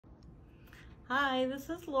Hi, this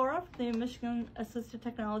is Laura from the Michigan Assistive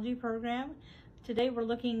Technology Program. Today we're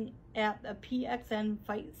looking at a PXN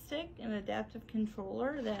Fight Stick, an adaptive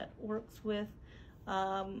controller that works with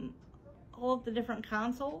all of the different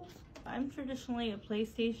consoles. I'm traditionally a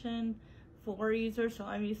PlayStation 4 user, so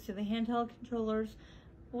I'm used to the handheld controllers.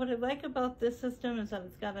 What I like about this system is that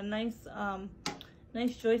it's got a nice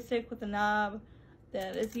joystick with a knob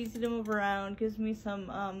that is easy to move around, gives me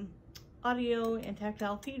some audio and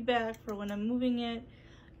tactile feedback for when I'm moving it.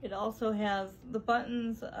 It also has the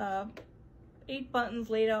buttons, 8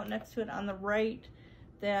 buttons laid out next to it on the right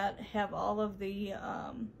that have all of the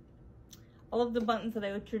buttons that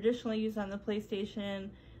I would traditionally use on the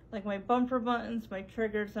PlayStation, like my bumper buttons, my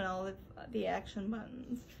triggers, and all of the action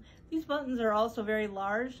buttons. These buttons are also very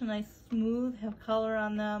large, nice, smooth, have color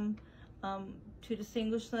on them to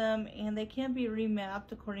distinguish them, and they can be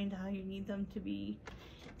remapped according to how you need them to be.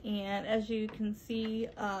 And as you can see,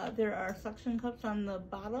 there are suction cups on the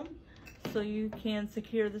bottom, so you can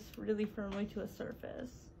secure this really firmly to a surface.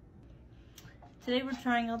 Today we're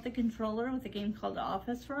trying out the controller with a game called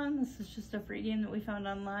Office Run. This is just a free game that we found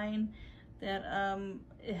online that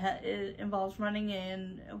it involves running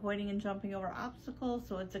and avoiding and jumping over obstacles,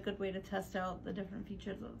 so it's a good way to test out the different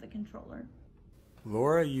features of the controller.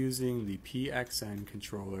 Laura using the PXN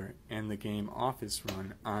controller and the game Office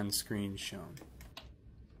Run on screen shown.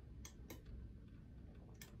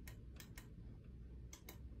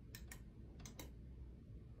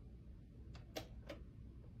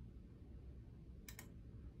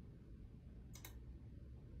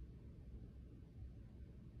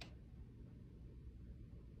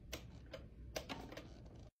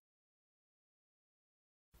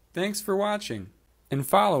 Thanks for watching, and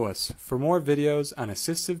follow us for more videos on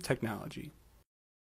assistive technology.